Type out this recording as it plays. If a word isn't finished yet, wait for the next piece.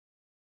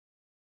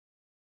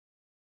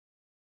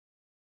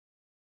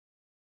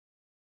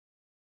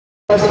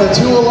The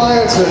two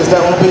alliances that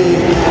will be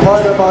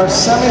part of our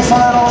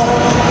semifinal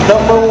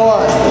number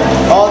one.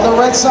 On the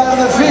red side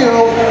of the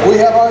field, we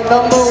have our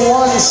number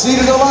one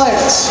seeded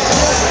alliance.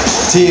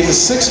 Teams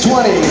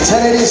 620,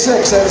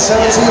 1086, and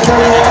 1731.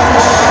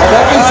 And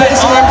they'll be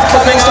facing up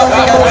against our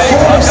number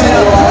four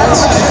seeded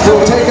alliance, who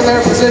have taken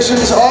their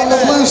positions on the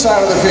blue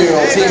side of the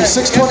field. Teams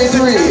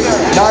 623,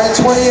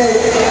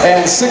 928,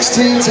 and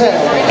 1610.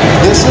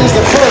 This is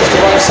the first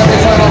of our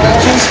semifinal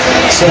matches,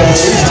 so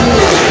these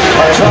teams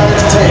are trying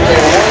to take a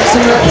 1-0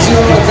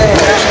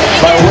 advantage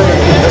by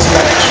winning this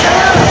match.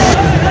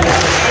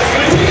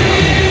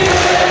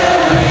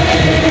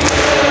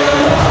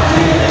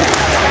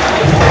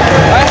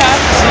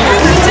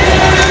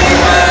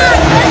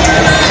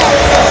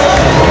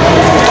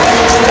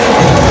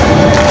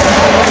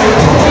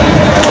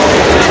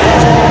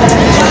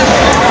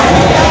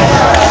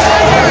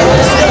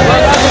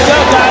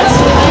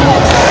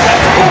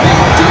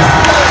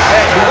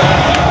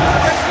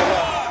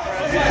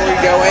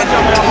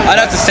 I'd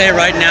have to say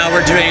right now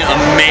we're doing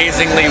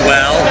amazingly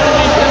well.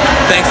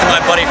 Thanks to my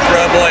buddy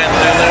Froboy and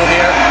Lulu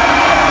here.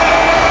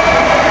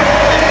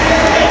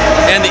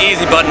 And the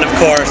easy button, of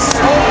course.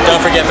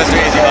 Don't forget Mr.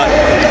 Easy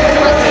Button.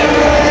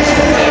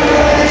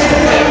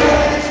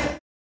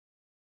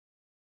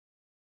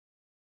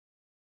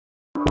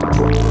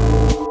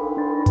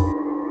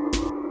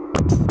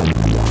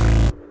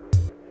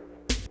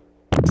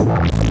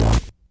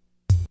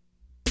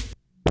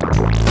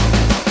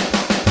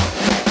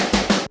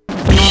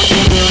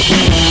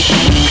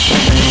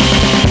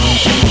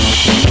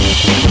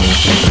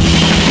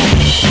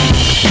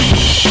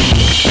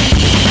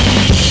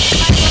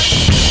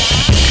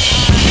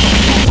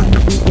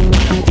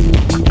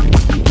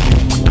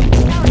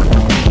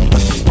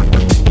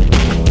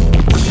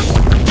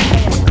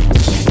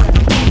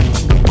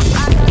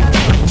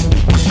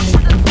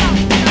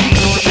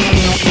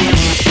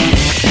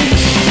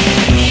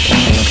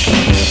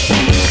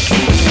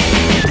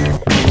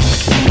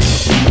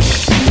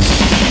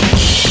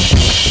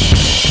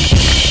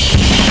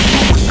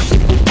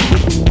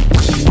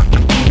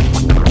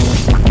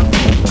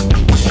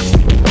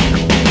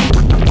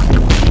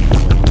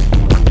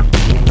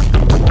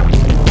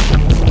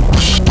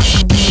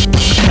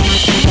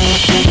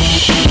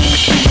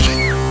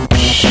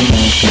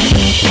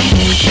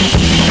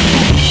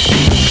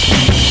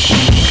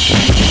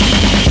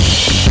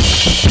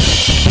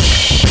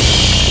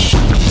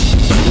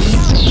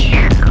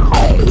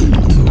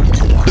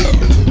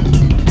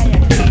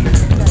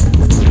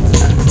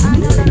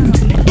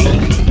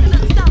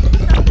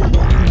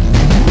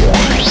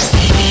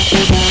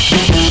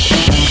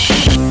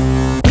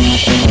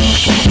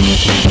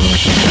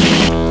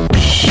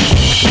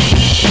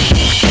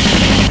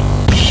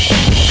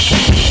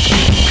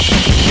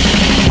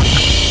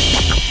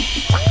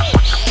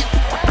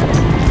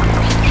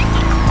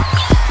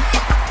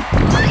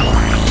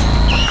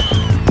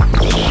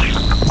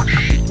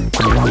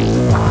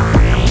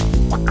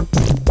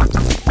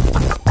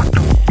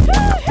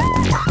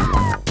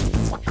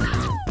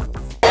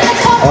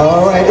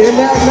 Alright, in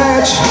that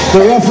match,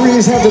 the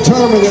referees have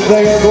determined that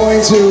they are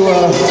going to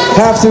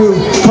have to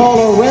call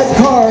a red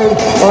card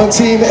on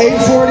team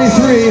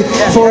 843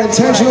 for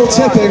intentional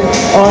tipping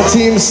on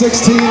team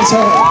 1610.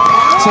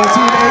 So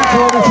team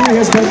 843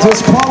 has been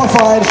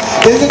disqualified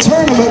in the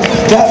tournament.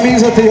 That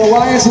means that the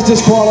alliance is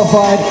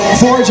disqualified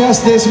for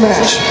just this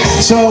match.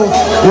 So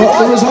what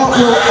the result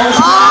will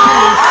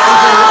ultimately be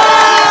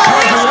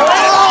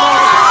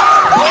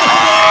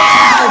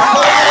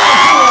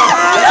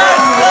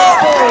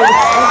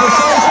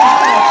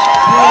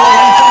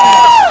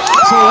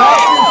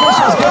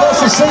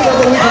signal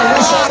that we can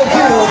reset the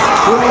field.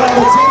 We allow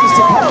the teams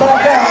to come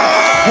back out,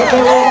 get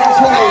their own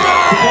play,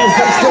 because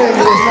this thing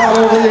is not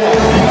over yet.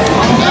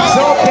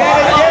 So can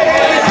it get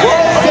any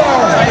closer?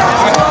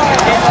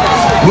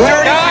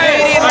 Where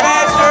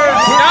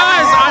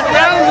Guys, I'm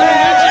round the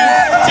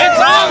edges.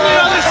 It's on the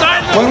other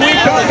side of the When we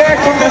come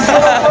back from this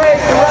little break,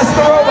 the rest of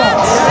the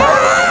robots.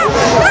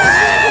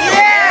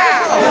 Yeah!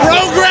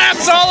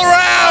 Programs all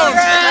around!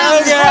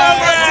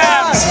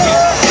 Programs!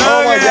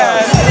 Oh my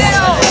God.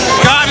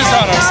 God is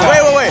on our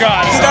side. Wait.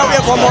 God is Now we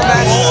have one more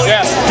match.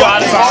 Yes,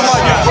 God is on our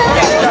side.